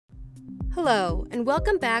Hello, and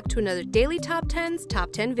welcome back to another Daily Top 10's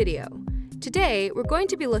Top 10 video. Today, we're going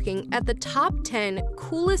to be looking at the top 10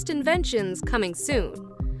 coolest inventions coming soon.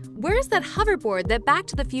 Where's that hoverboard that Back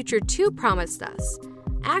to the Future 2 promised us?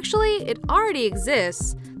 Actually, it already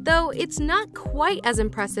exists, though it's not quite as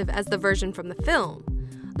impressive as the version from the film.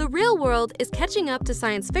 The real world is catching up to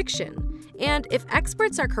science fiction, and if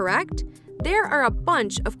experts are correct, there are a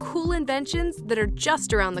bunch of cool inventions that are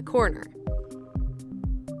just around the corner.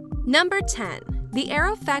 Number 10. The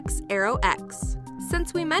Aerofex Aero-X.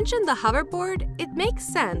 Since we mentioned the hoverboard, it makes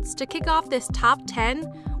sense to kick off this top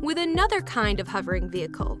 10 with another kind of hovering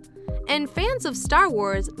vehicle. And fans of Star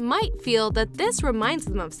Wars might feel that this reminds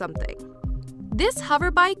them of something. This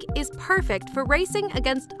hoverbike is perfect for racing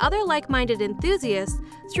against other like-minded enthusiasts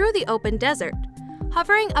through the open desert.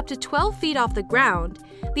 Hovering up to 12 feet off the ground,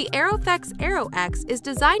 the Aerofex Aero-X is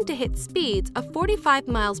designed to hit speeds of 45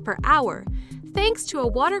 miles per hour, thanks to a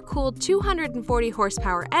water-cooled 240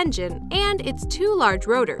 horsepower engine and its two large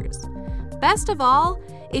rotors. Best of all,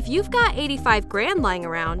 if you've got 85 grand lying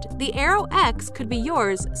around, the Aero-X could be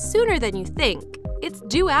yours sooner than you think. It's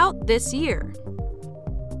due out this year.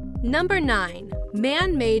 Number 9.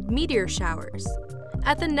 Man-made meteor showers.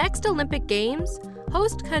 At the next Olympic Games,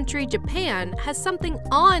 host country Japan has something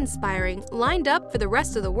awe-inspiring lined up for the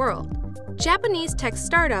rest of the world. Japanese tech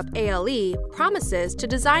startup ALE promises to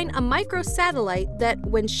design a microsatellite that,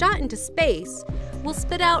 when shot into space, will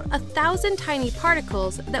spit out 1,000 tiny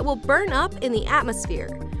particles that will burn up in the atmosphere,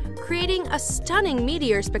 creating a stunning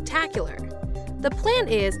meteor spectacular. The plan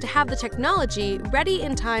is to have the technology ready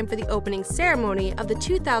in time for the opening ceremony of the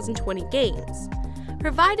 2020 Games,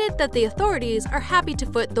 provided that the authorities are happy to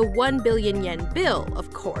foot the 1 billion yen bill,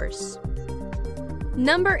 of course.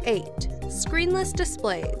 Number 8. Screenless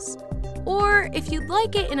Displays. Or, if you'd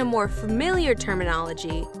like it in a more familiar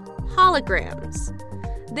terminology, holograms.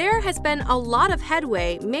 There has been a lot of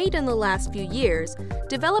headway made in the last few years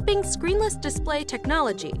developing screenless display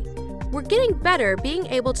technology. We're getting better being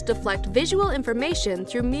able to deflect visual information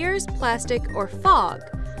through mirrors, plastic, or fog,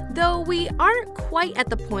 though we aren't quite at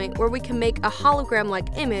the point where we can make a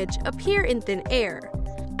hologram-like image appear in thin air.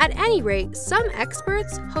 At any rate, some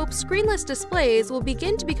experts hope screenless displays will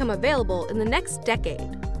begin to become available in the next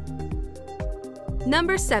decade.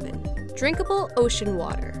 Number 7. Drinkable ocean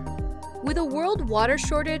water. With a world water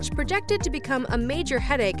shortage projected to become a major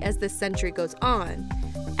headache as this century goes on,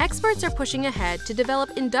 experts are pushing ahead to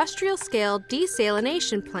develop industrial-scale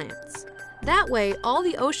desalination plants. That way, all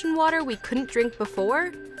the ocean water we couldn't drink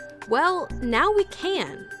before, well, now we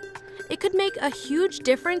can. It could make a huge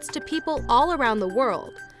difference to people all around the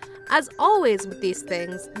world. As always with these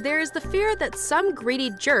things, there is the fear that some greedy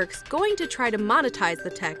jerk's going to try to monetize the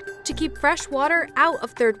tech to keep fresh water out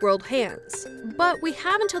of third world hands. But we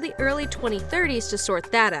have until the early 2030s to sort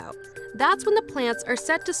that out. That's when the plants are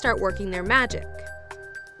set to start working their magic.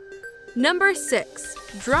 Number 6.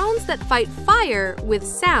 Drones that fight fire with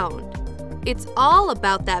sound. It's all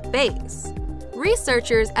about that bass.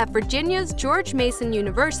 Researchers at Virginia's George Mason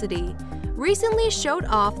University recently showed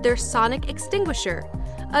off their sonic extinguisher,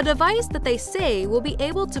 a device that they say will be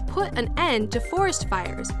able to put an end to forest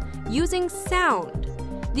fires using sound.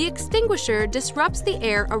 The extinguisher disrupts the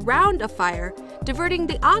air around a fire, diverting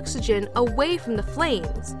the oxygen away from the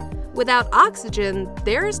flames. Without oxygen,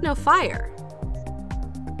 there is no fire.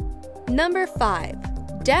 Number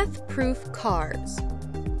 5. Death-proof cars.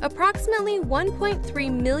 Approximately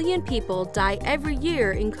 1.3 million people die every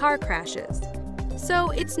year in car crashes.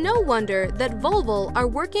 So it's no wonder that Volvo are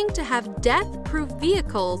working to have death-proof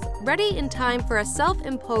vehicles ready in time for a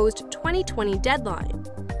self-imposed 2020 deadline.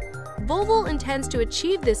 Volvo intends to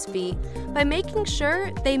achieve this feat by making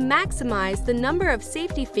sure they maximize the number of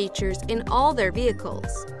safety features in all their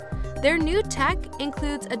vehicles. Their new tech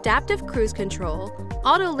includes adaptive cruise control,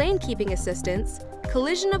 auto lane keeping assistance,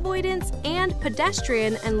 collision avoidance, and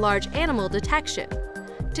pedestrian and large animal detection.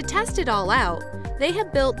 To test it all out, they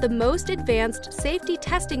have built the most advanced safety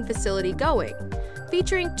testing facility going,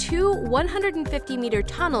 featuring two 150-meter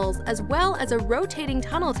tunnels as well as a rotating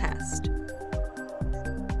tunnel test.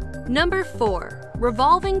 Number 4.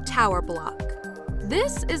 Revolving tower block.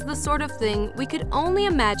 This is the sort of thing we could only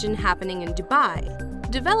imagine happening in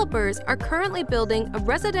Dubai. Developers are currently building a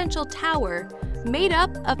residential tower made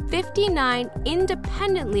up of 59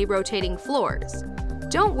 independently rotating floors.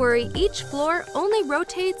 Don't worry, each floor only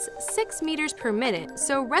rotates 6 meters per minute,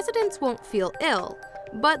 so residents won't feel ill,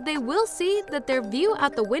 but they will see that their view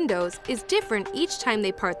out the windows is different each time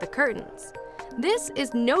they part the curtains. This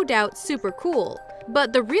is no doubt super cool,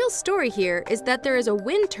 but the real story here is that there is a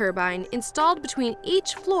wind turbine installed between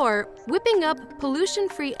each floor, whipping up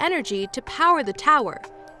pollution-free energy to power the tower.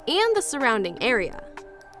 and the surrounding area.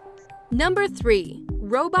 Number 3.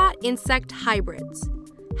 Robot-insect hybrids.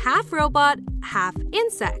 Half robot, half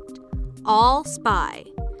insect. All spy.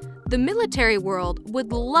 The military world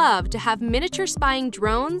would love to have miniature spying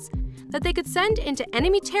drones that they could send into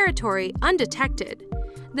enemy territory undetected.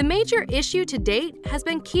 The major issue to date has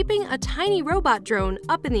been keeping a tiny robot drone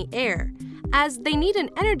up in the air, as they need an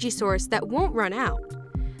energy source that won't run out.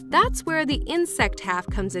 That's where the insect half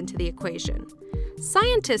comes into the equation.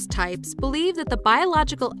 Scientist types believe that the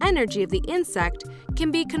biological energy of the insect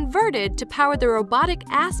can be converted to power the robotic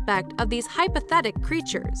aspect of these hypothetical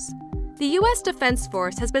creatures. The U.S. Defense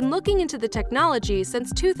Force has been looking into the technology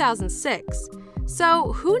since 2006,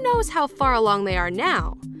 so who knows how far along they are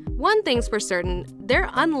now? One thing's for certain, they're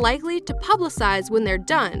unlikely to publicize when they're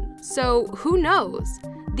done, so who knows?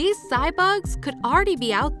 These cybugs could already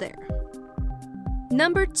be out there.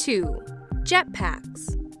 Number 2.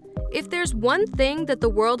 Jetpacks. If there's one thing that the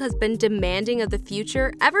world has been demanding of the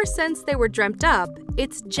future ever since they were dreamt up,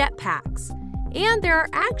 it's jetpacks. And there are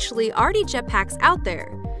actually already jetpacks out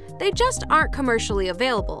there. They just aren't commercially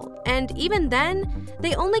available, and even then,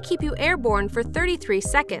 they only keep you airborne for 33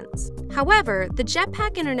 seconds. However, the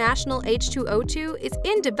Jetpack International H2O2 is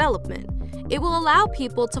in development. It will allow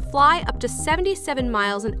people to fly up to 77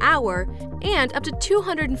 miles an hour and up to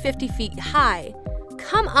 250 feet high.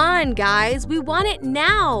 Come on, guys, we want it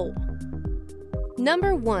now!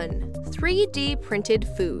 Number 1. 3D printed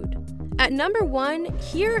food. At number 1,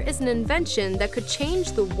 here is an invention that could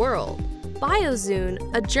change the world.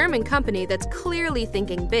 BioZoon, a German company that's clearly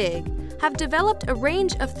thinking big, have developed a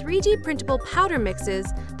range of 3D printable powder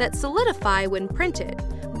mixes that solidify when printed,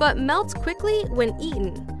 but melt quickly when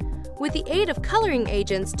eaten. With the aid of coloring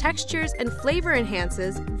agents, textures, and flavor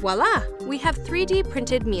enhancers, voila! We have 3D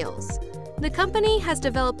printed meals. The company has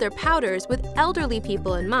developed their powders with elderly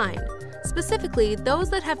people in mind, specifically those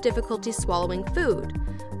that have difficulty swallowing food,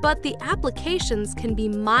 but the applications can be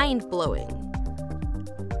mind-blowing.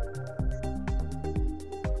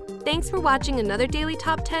 Thanks for watching another Daily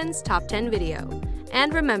Top 10's Top 10 video.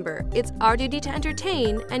 And remember, it's our duty to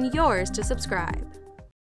entertain and yours to subscribe.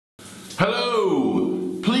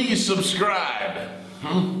 Hello! Please subscribe.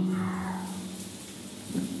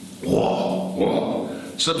 Whoa, whoa.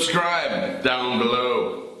 Subscribe down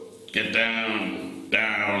below. Get down,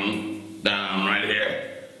 down, down right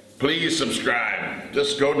here. Please subscribe.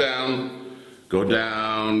 Just go down. Go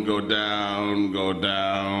down, go down, go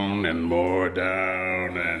down, and more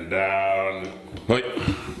down and down. Wait.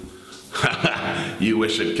 You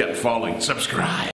wish it kept falling. Subscribe.